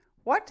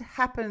What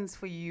happens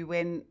for you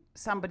when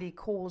somebody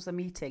calls a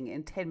meeting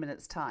in 10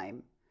 minutes'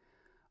 time?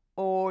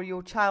 Or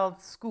your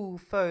child's school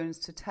phones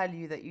to tell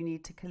you that you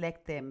need to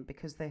collect them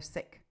because they're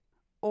sick?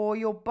 Or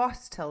your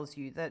boss tells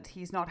you that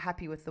he's not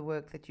happy with the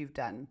work that you've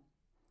done?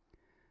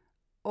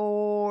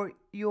 Or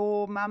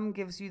your mum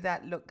gives you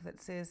that look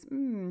that says,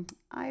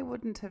 I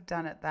wouldn't have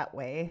done it that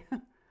way.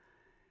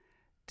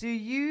 Do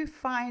you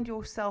find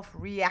yourself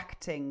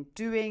reacting,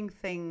 doing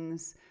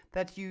things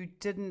that you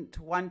didn't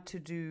want to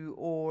do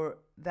or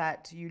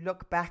that you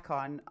look back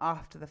on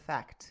after the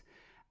fact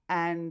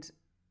and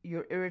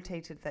you're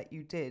irritated that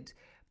you did,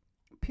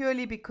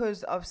 purely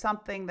because of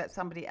something that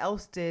somebody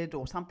else did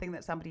or something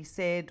that somebody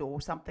said or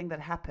something that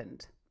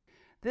happened?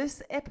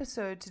 This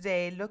episode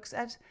today looks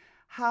at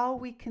how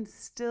we can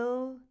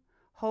still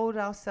hold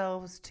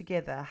ourselves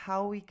together,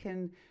 how we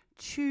can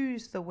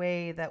choose the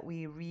way that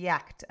we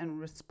react and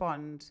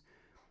respond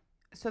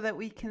so that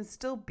we can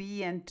still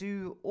be and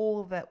do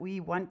all that we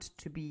want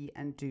to be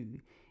and do,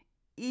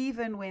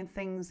 even when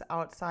things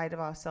outside of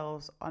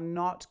ourselves are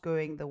not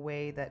going the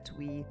way that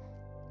we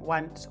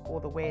want or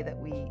the way that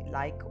we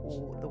like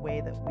or the way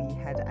that we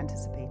had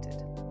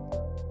anticipated.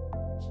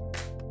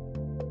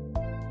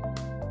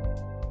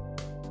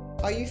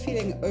 Are you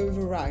feeling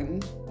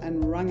overrun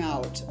and wrung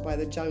out by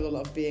the juggle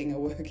of being a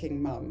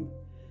working mum?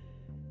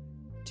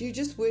 Do you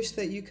just wish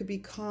that you could be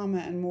calmer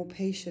and more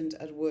patient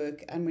at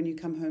work and when you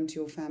come home to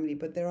your family,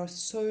 but there are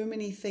so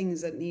many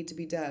things that need to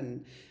be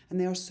done and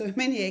there are so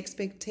many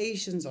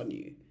expectations on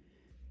you?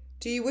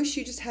 Do you wish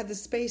you just had the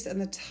space and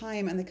the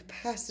time and the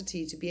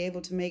capacity to be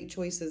able to make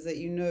choices that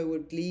you know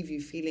would leave you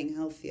feeling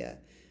healthier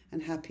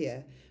and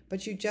happier,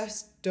 but you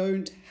just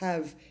don't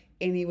have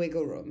any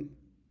wiggle room?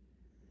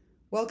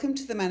 Welcome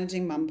to the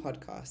Managing Mum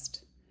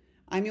podcast.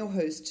 I'm your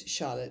host,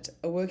 Charlotte,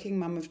 a working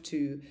mum of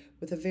two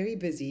with a very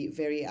busy,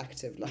 very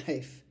active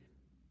life.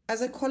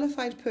 As a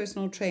qualified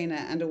personal trainer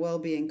and a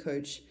well-being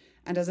coach,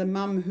 and as a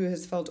mum who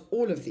has felt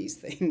all of these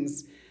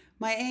things,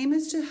 my aim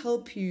is to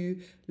help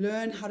you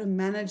learn how to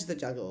manage the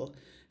juggle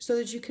so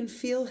that you can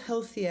feel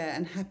healthier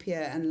and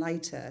happier and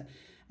lighter,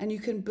 and you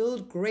can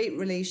build great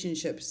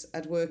relationships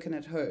at work and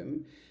at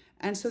home,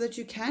 and so that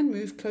you can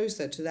move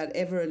closer to that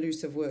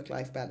ever-elusive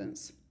work-life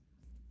balance.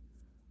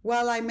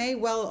 While I may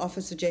well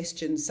offer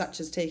suggestions such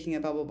as taking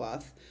a bubble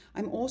bath,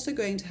 I'm also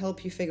going to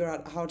help you figure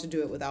out how to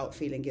do it without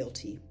feeling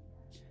guilty.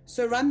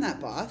 So run that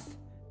bath,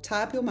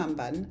 tie up your mum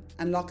bun,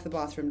 and lock the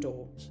bathroom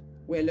door.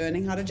 We're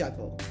learning how to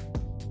juggle.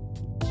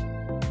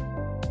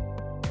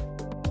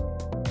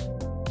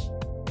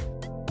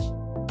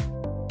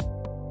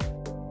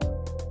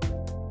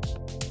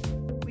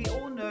 We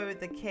all know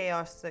the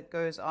chaos that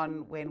goes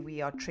on when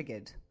we are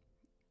triggered.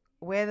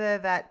 Whether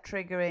that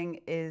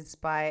triggering is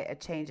by a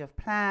change of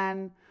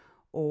plan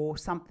or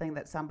something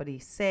that somebody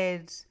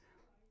said,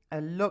 a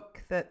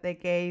look that they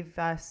gave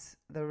us,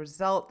 the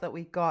result that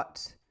we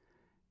got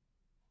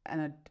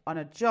on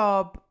a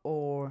job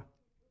or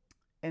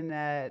in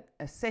an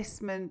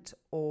assessment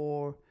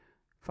or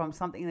from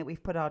something that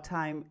we've put our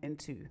time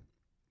into.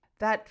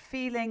 That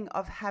feeling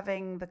of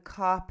having the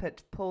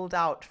carpet pulled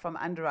out from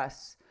under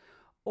us,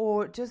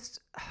 or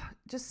just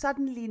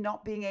suddenly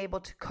not being able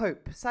to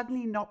cope,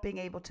 suddenly not being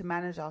able to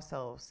manage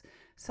ourselves,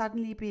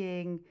 suddenly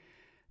being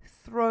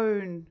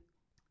thrown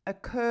a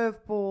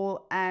curveball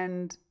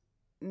and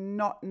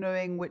not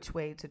knowing which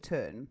way to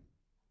turn.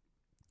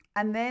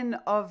 And then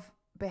of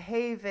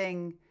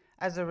behaving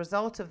as a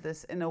result of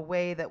this in a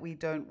way that we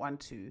don't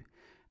want to,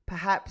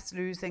 perhaps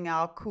losing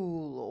our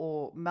cool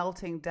or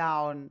melting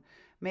down,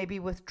 maybe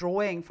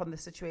withdrawing from the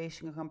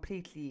situation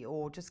completely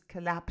or just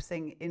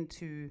collapsing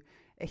into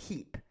a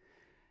heap,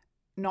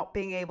 not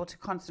being able to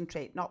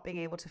concentrate, not being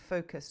able to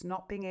focus,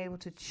 not being able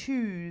to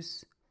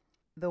choose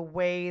the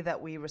way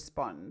that we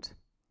respond.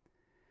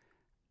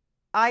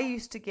 I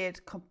used to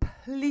get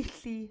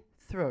completely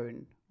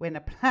thrown when a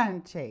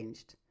plan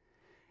changed.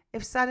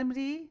 If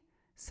suddenly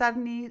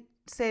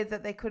said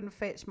that they couldn't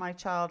fetch my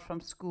child from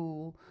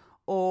school,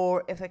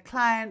 or if a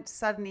client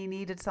suddenly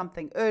needed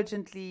something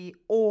urgently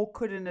or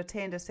couldn't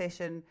attend a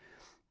session,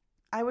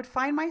 I would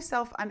find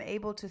myself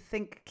unable to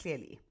think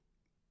clearly.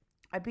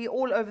 I'd be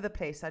all over the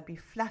place. I'd be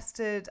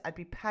flustered. I'd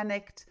be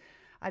panicked.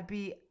 I'd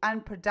be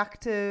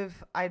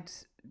unproductive. I'd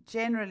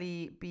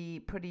generally be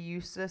pretty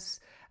useless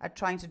at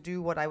trying to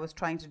do what I was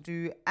trying to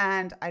do.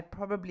 And I'd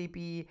probably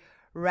be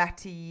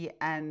ratty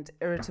and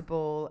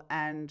irritable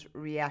and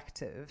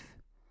reactive.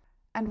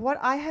 And what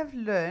I have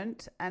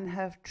learned and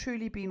have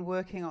truly been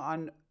working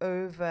on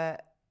over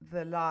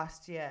the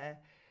last year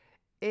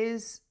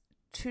is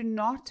to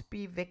not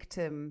be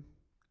victim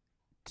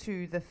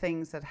to the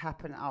things that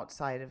happen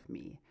outside of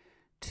me.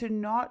 To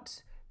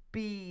not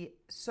be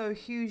so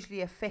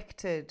hugely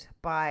affected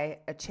by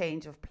a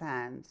change of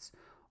plans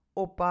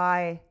or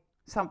by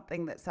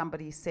something that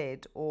somebody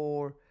said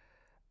or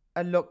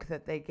a look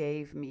that they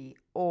gave me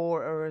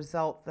or a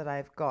result that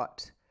I've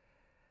got,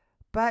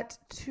 but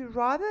to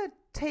rather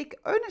take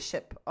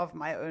ownership of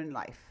my own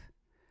life,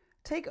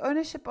 take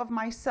ownership of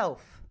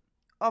myself,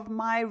 of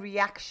my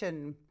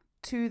reaction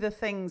to the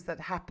things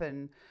that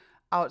happen,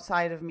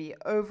 outside of me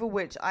over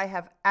which I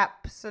have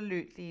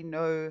absolutely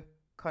no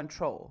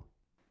control.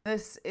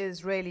 This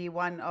is really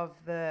one of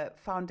the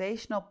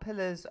foundational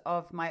pillars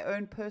of my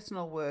own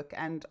personal work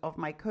and of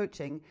my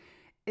coaching,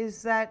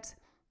 is that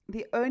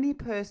the only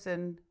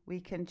person we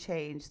can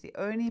change, the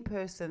only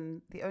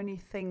person, the only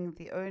thing,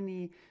 the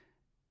only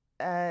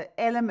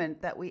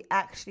element that we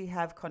actually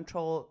have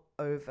control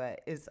over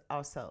is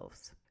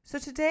ourselves. So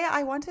today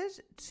I wanted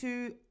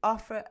to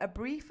offer a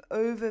brief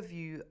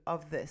overview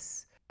of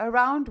this,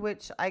 around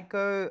which I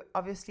go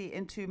obviously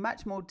into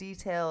much more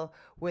detail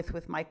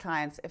with my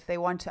clients if they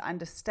want to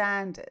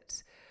understand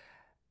it.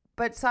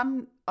 But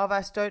some of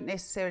us don't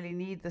necessarily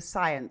need the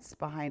science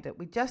behind it.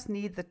 We just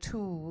need the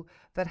tool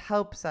that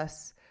helps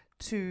us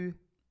to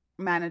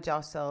manage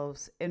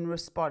ourselves in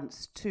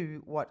response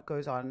to what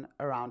goes on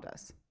around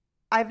us.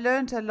 I've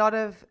learned a lot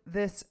of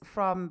this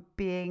from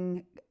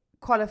being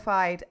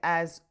qualified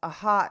as a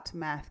heart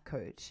math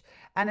coach,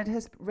 and it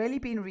has really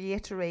been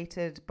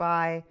reiterated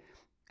by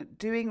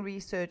doing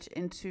research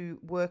into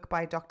work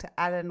by Dr.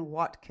 Alan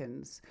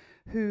Watkins,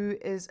 who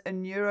is a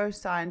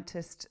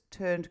neuroscientist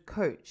turned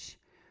coach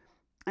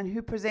and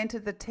who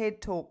presented the TED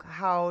Talk,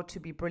 How to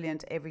Be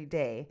Brilliant Every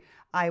Day.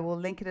 I will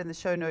link it in the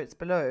show notes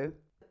below.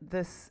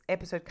 This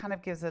episode kind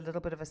of gives a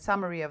little bit of a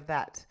summary of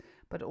that,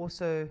 but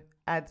also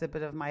adds a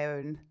bit of my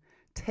own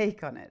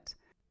take on it.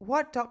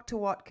 What Dr.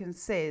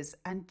 Watkins says,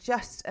 and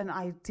just an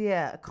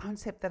idea, a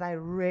concept that I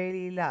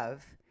really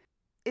love,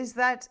 is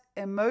that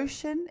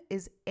emotion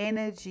is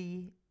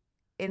energy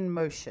in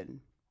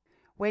motion.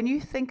 When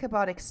you think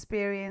about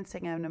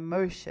experiencing an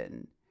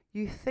emotion,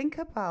 you think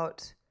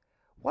about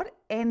what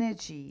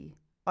energy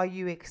are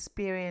you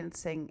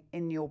experiencing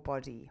in your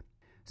body.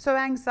 So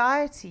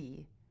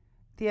anxiety,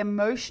 the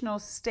emotional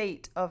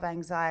state of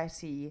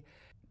anxiety,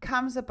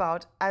 comes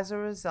about as a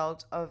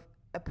result of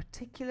a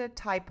particular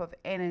type of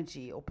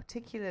energy or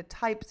particular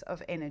types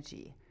of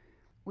energy.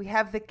 We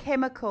have the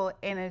chemical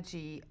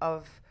energy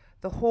of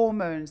the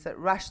hormones that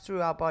rush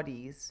through our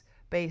bodies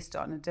based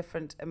on a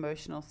different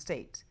emotional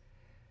state.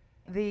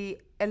 The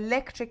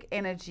electric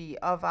energy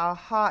of our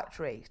heart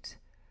rate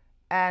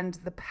and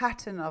the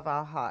pattern of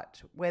our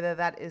heart, whether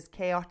that is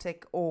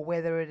chaotic or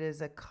whether it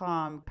is a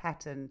calm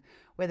pattern,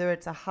 whether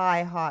it's a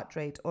high heart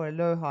rate or a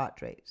low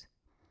heart rate.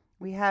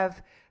 We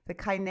have the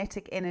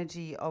kinetic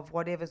energy of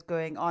whatever's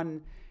going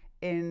on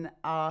in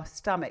our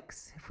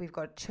stomachs. If we've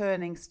got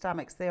churning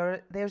stomachs,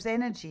 there's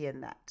energy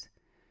in that.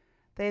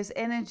 There's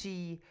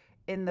energy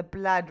in the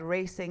blood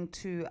racing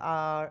to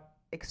our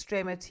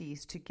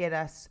extremities to get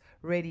us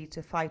ready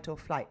to fight or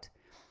flight.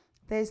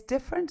 There's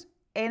different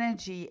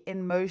energy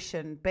in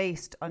motion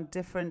based on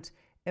different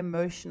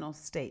emotional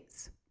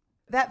states.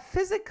 That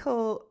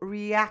physical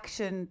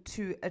reaction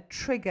to a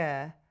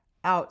trigger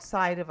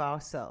outside of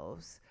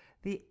ourselves,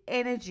 the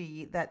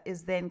energy that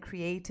is then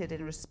created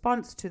in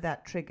response to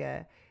that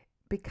trigger,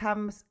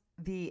 becomes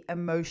the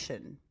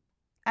emotion.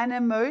 An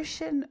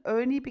emotion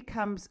only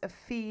becomes a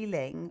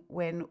feeling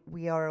when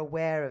we are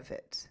aware of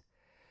it.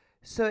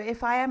 So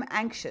if I am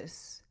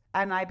anxious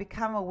and I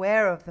become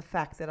aware of the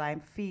fact that I'm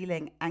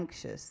feeling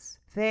anxious,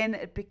 then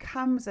it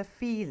becomes a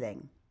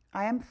feeling.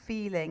 I am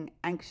feeling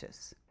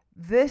anxious.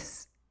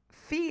 This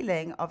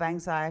feeling of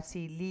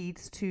anxiety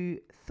leads to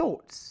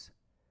thoughts,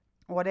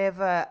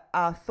 whatever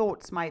our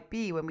thoughts might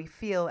be when we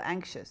feel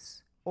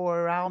anxious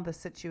or around the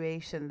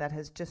situation that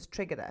has just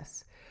triggered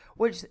us,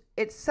 which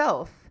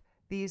itself,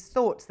 these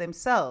thoughts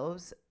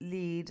themselves,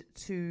 lead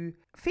to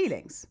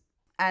feelings.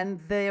 And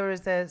there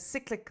is a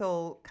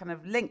cyclical kind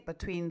of link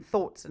between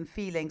thoughts and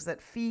feelings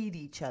that feed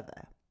each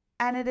other.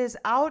 And it is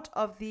out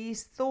of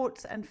these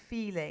thoughts and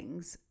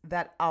feelings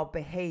that our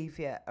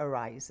behavior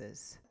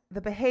arises.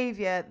 The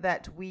behavior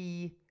that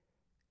we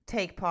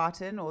take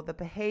part in, or the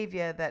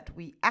behavior that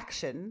we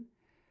action,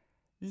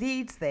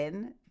 leads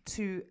then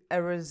to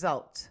a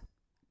result,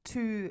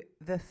 to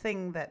the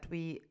thing that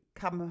we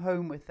come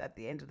home with at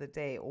the end of the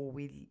day, or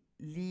we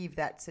leave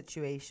that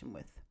situation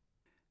with.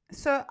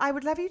 So I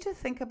would love you to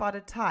think about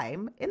a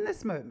time in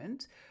this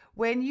moment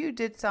when you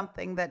did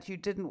something that you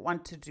didn't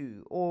want to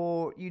do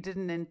or you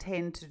didn't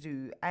intend to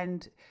do,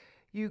 and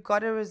you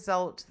got a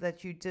result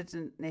that you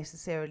didn't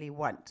necessarily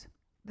want.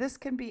 This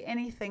can be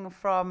anything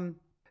from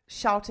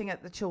shouting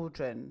at the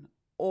children,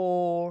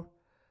 or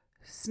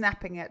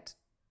snapping at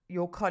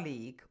your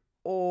colleague,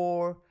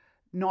 or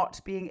not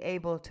being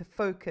able to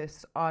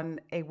focus on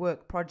a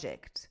work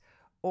project,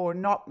 or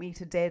not meet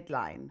a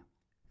deadline.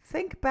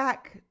 Think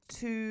back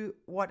to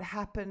what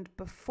happened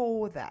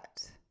before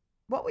that.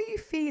 What were you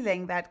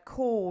feeling that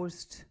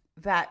caused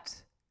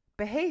that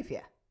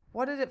behavior?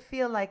 What did it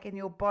feel like in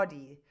your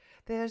body?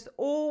 There's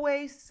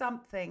always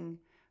something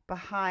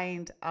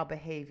behind our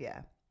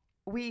behavior.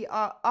 We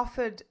are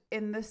offered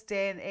in this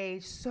day and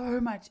age so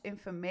much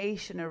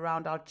information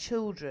around our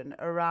children,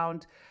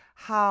 around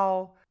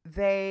how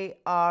they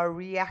are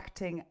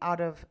reacting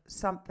out of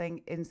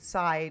something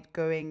inside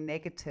going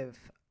negative.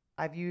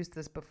 I've used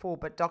this before,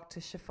 but Dr.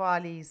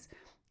 Shefali's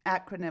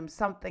acronym,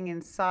 something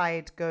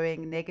inside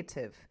going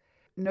negative,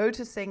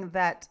 noticing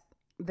that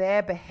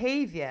their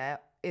behavior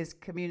is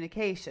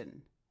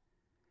communication.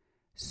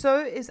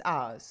 so is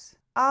ours.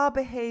 Our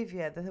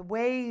behavior, the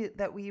way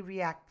that we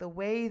react, the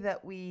way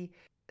that we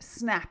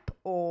snap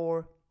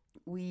or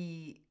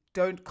we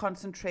don't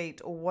concentrate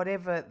or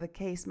whatever the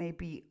case may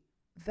be,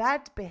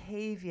 that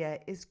behavior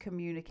is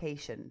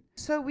communication.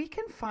 So we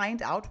can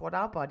find out what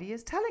our body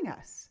is telling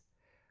us.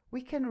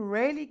 We can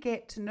really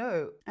get to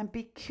know and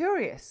be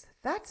curious.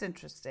 That's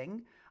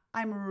interesting.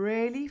 I'm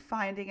really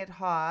finding it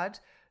hard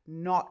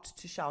not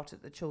to shout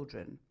at the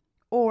children.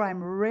 Or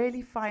I'm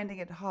really finding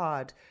it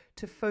hard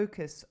to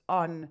focus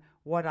on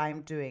what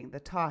I'm doing, the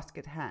task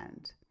at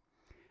hand.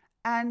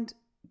 And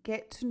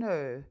get to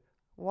know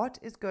what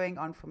is going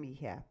on for me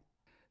here.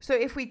 So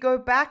if we go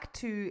back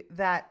to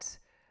that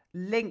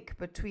link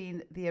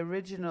between the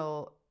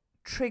original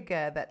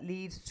trigger that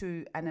leads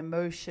to an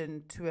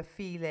emotion, to a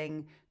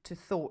feeling, to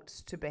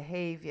thoughts, to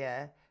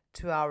behavior,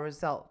 to our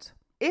result.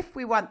 If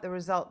we want the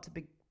result to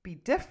be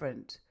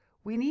different,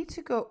 we need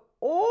to go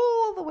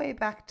all the way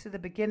back to the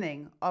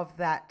beginning of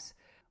that.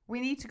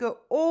 We need to go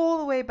all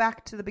the way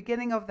back to the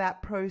beginning of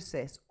that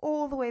process,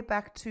 all the way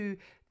back to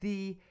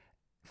the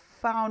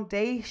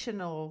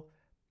foundational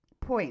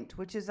point,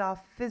 which is our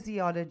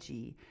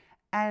physiology,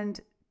 and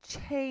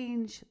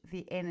change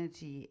the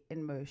energy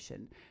in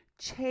motion,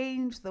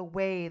 change the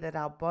way that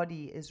our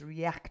body is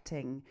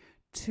reacting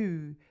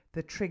to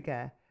the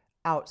trigger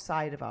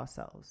outside of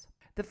ourselves.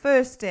 The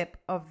first step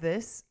of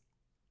this,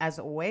 as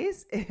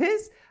always,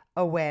 is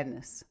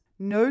awareness.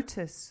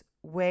 Notice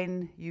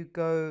when you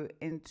go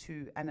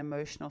into an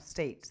emotional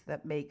state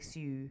that makes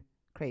you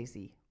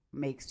crazy,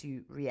 makes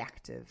you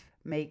reactive,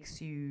 makes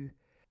you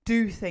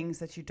do things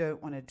that you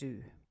don't want to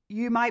do.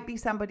 You might be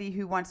somebody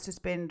who wants to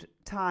spend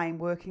time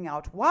working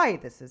out why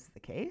this is the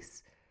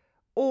case,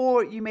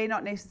 or you may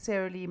not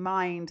necessarily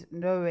mind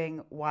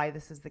knowing why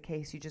this is the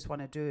case. You just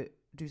want to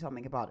do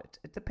something about it.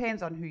 It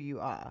depends on who you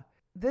are.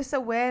 This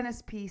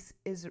awareness piece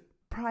is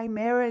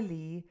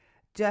primarily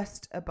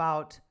just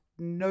about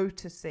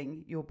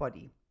noticing your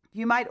body.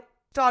 You might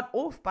start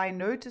off by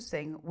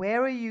noticing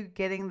where are you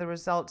getting the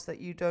results that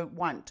you don't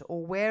want,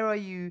 or where are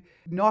you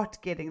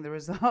not getting the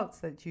results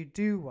that you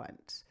do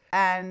want,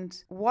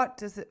 and what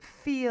does it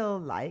feel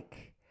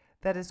like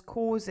that is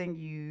causing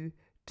you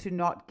to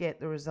not get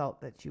the result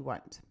that you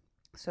want.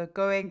 So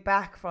going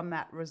back from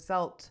that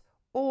result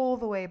all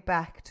the way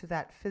back to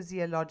that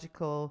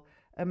physiological,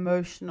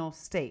 emotional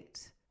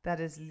state that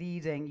is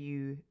leading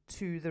you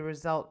to the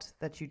result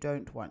that you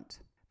don't want.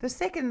 The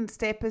second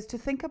step is to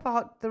think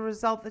about the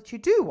result that you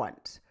do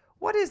want.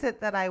 What is it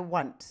that I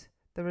want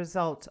the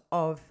result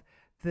of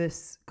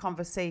this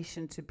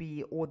conversation to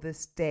be, or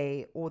this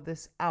day, or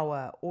this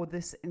hour, or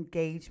this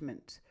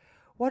engagement?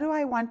 What do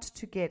I want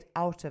to get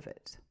out of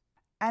it?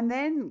 And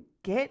then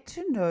get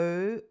to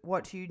know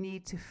what you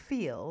need to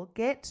feel,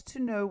 get to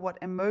know what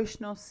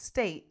emotional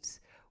state,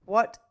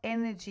 what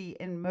energy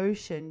in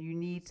motion you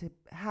need to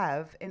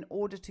have in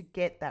order to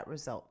get that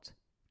result.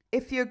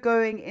 If you're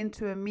going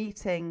into a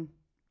meeting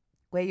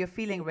where you're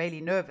feeling really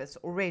nervous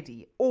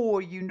already,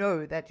 or you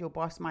know that your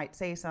boss might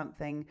say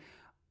something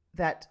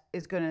that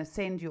is going to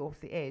send you off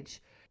the edge,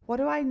 what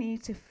do I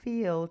need to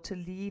feel to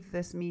leave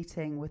this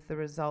meeting with the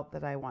result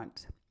that I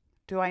want?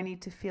 Do I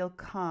need to feel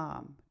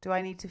calm? Do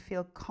I need to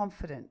feel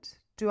confident?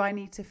 Do I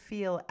need to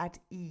feel at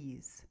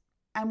ease?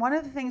 And one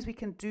of the things we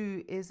can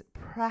do is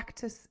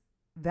practice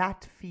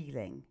that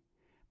feeling.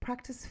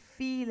 Practice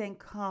feeling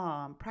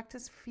calm.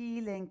 Practice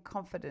feeling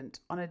confident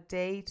on a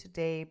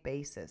day-to-day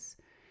basis.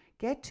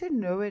 Get to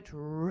know it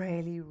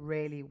really,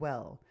 really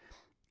well.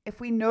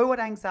 If we know what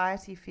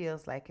anxiety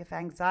feels like, if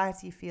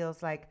anxiety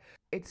feels like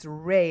it's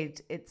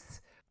red, it's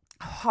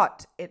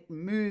hot, it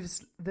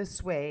moves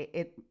this way,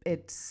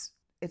 it's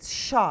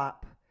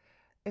sharp.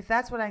 If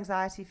that's what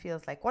anxiety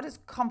feels like, what does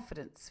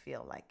confidence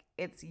feel like?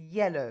 It's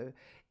yellow,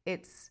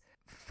 it's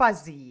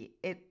fuzzy,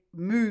 it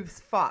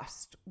moves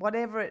fast,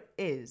 whatever it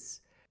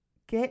is.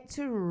 Get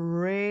to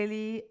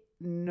really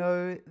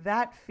know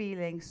that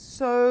feeling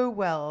so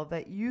well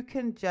that you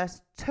can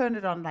just turn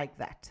it on like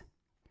that.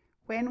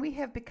 When we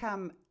have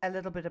become a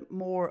little bit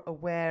more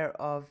aware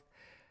of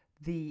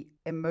the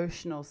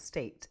emotional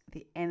state,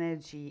 the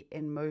energy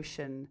in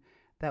motion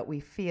that we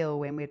feel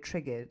when we're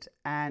triggered,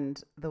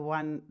 and the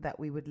one that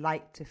we would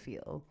like to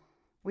feel,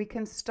 we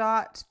can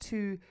start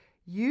to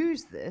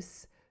use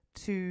this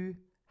to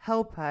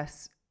help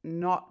us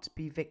not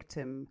be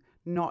victim,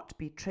 not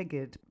be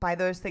triggered by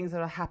those things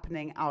that are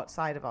happening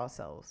outside of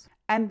ourselves.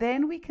 And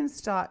then we can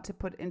start to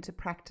put into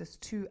practice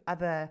two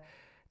other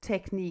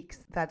techniques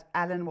that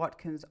Alan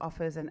Watkins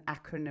offers an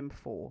acronym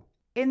for.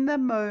 In the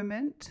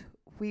moment,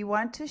 we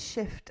want to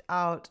shift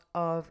out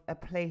of a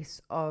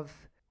place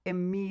of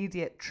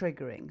immediate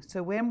triggering.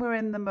 So when we're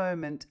in the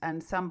moment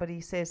and somebody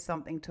says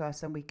something to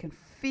us and we can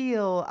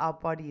feel our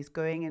bodies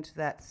going into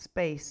that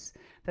space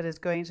that is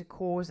going to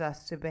cause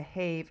us to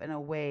behave in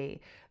a way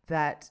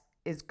that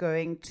is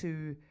going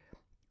to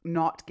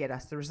not get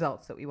us the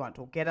results that we want,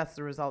 or get us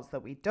the results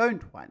that we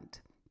don't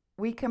want,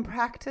 we can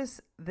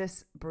practice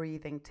this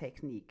breathing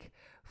technique,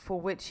 for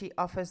which he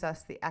offers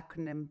us the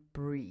acronym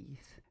BREATHE.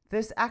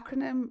 This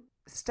acronym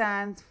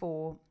stands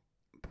for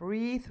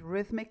breathe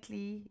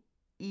rhythmically,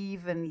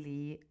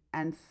 evenly,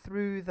 and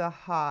through the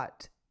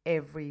heart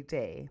every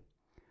day,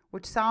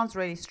 which sounds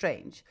really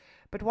strange.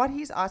 But what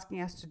he's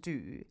asking us to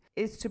do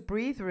is to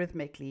breathe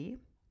rhythmically.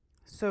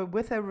 So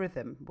with a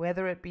rhythm,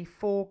 whether it be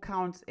 4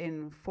 counts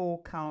in,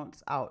 4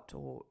 counts out,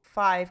 or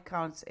 5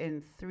 counts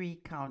in, 3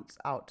 counts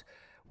out,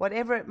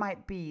 whatever it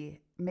might be,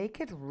 make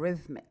it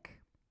rhythmic.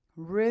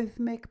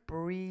 Rhythmic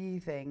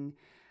breathing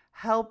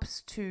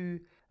helps to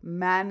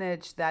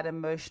manage that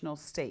emotional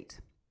state.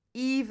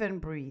 Even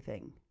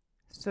breathing.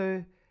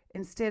 So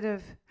instead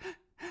of,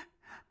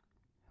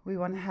 we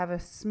want to have a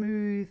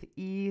smooth,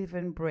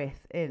 even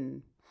breath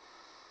in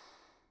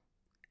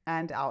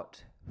and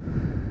out.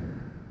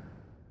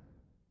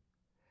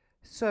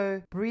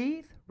 So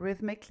breathe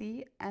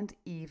rhythmically and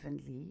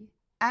evenly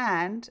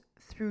and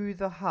through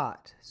the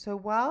heart. So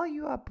while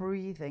you are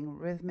breathing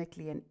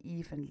rhythmically and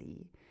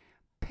evenly,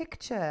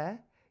 picture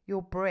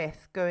your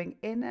breath going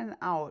in and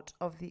out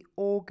of the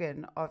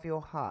organ of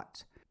your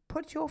heart.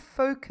 Put your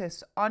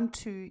focus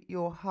onto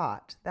your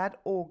heart, that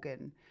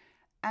organ,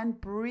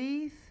 and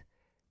breathe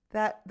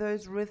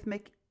those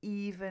rhythmic,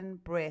 even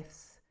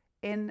breaths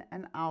in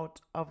and out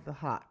of the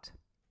heart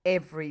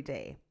every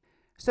day.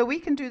 So we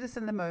can do this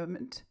in the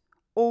moment,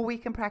 or we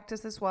can practice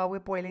this while we're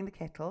boiling the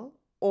kettle,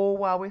 or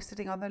while we're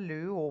sitting on the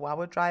loo, or while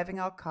we're driving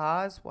our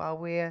cars, while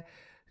we're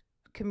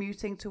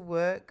commuting to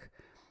work.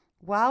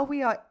 While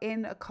we are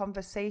in a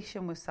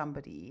conversation with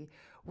somebody,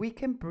 we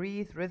can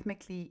breathe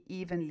rhythmically,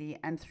 evenly,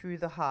 and through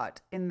the heart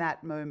in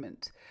that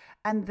moment.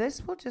 And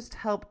this will just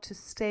help to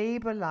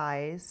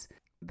stabilize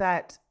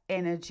that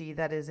energy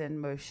that is in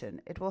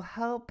motion. It will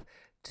help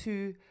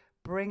to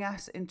bring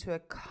us into a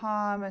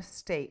calmer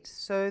state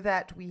so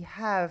that we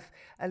have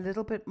a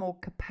little bit more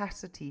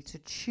capacity to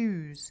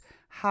choose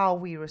how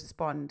we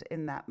respond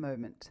in that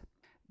moment.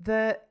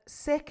 The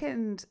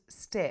second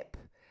step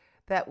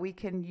that we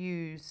can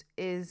use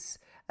is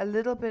a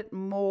little bit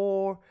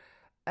more,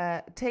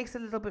 takes a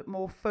little bit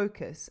more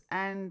focus.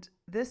 And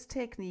this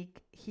technique,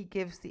 he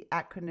gives the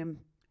acronym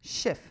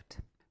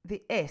SHIFT.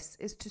 The S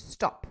is to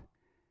stop.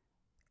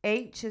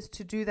 H is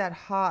to do that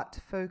heart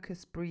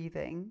focus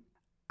breathing.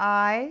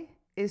 I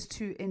is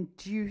to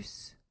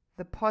induce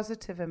the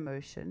positive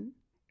emotion.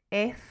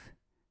 F,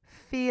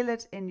 feel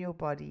it in your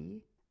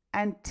body.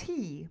 And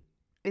T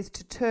is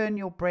to turn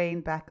your brain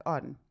back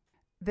on.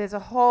 There's a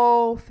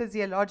whole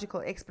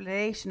physiological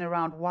explanation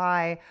around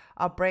why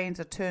our brains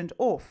are turned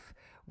off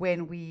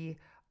when we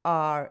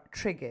are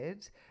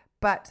triggered.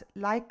 But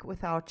like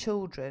with our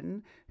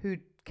children who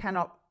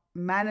cannot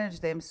manage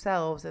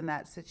themselves in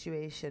that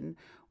situation,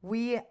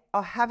 we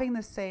are having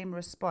the same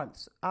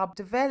response. Our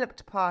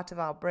developed part of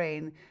our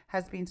brain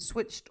has been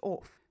switched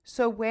off.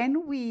 So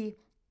when we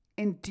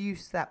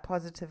induce that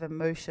positive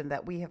emotion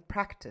that we have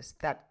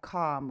practiced, that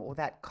calm or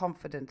that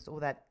confidence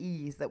or that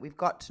ease that we've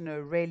got to know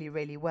really,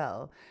 really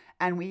well,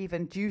 and we've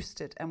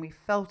induced it and we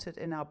felt it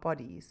in our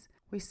bodies,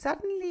 we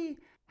suddenly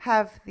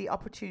have the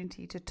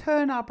opportunity to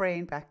turn our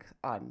brain back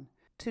on,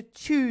 to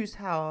choose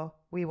how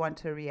we want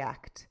to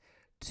react,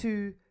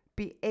 to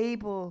be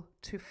able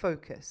to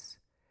focus.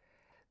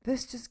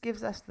 This just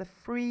gives us the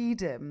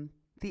freedom,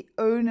 the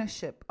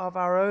ownership of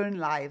our own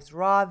lives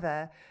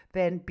rather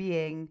than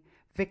being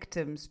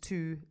victims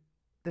to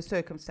the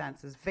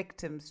circumstances,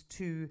 victims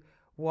to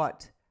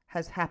what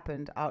has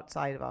happened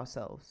outside of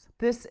ourselves.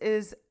 This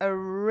is a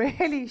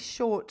really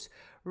short,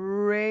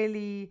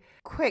 really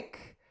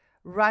quick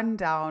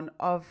rundown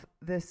of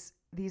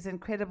these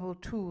incredible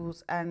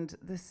tools and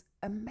this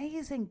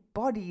amazing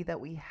body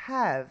that we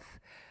have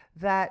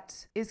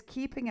that is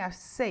keeping us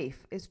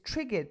safe, is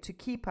triggered to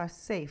keep us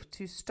safe,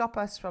 to stop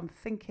us from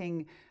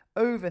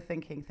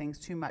overthinking things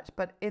too much.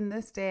 But in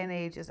this day and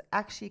age is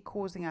actually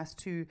causing us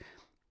to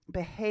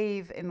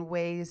behave in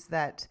ways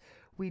that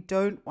we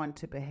don't want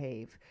to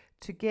behave,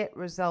 to get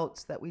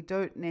results that we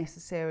don't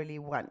necessarily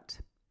want.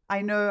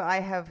 I know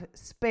I have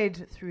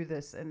sped through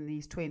this in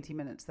these 20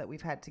 minutes that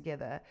we've had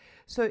together.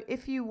 So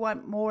if you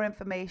want more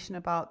information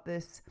about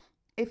this,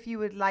 if you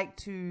would like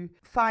to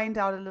find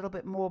out a little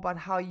bit more about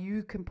how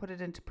you can put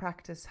it into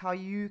practice, how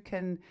you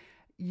can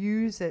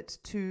use it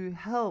to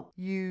help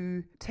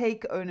you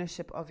take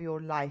ownership of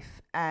your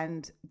life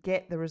and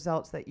get the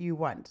results that you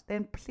want,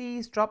 then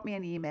please drop me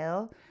an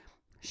email,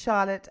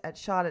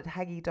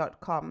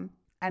 charlotte@charlottehaggie.com,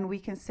 and we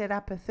can set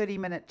up a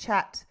 30-minute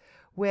chat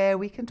where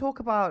we can talk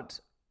about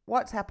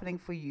what's happening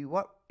for you,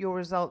 what your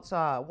results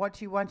are,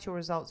 what you want your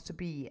results to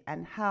be,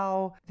 and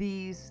how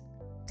these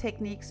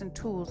techniques and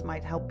tools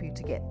might help you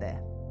to get there.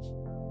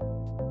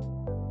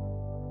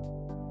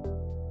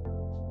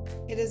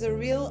 It is a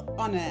real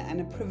honor and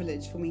a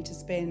privilege for me to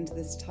spend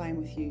this time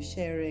with you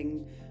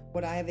sharing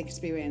what I have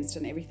experienced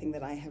and everything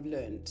that I have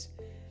learned.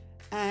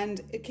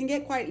 And it can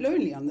get quite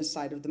lonely on this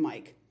side of the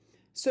mic.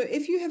 So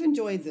if you have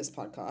enjoyed this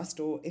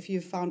podcast or if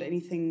you've found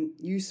anything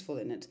useful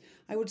in it,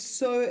 I would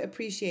so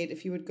appreciate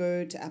if you would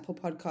go to Apple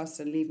Podcasts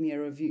and leave me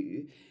a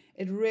review.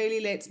 It really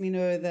lets me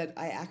know that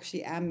I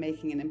actually am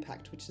making an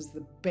impact, which is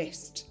the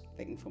best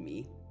thing for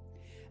me.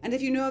 And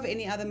if you know of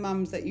any other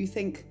mums that you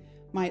think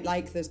might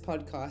like this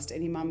podcast,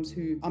 any mums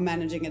who are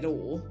managing it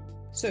all,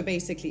 so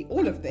basically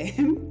all of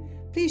them,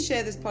 please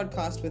share this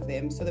podcast with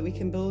them so that we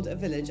can build a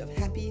village of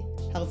happy,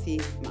 healthy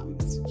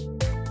mums.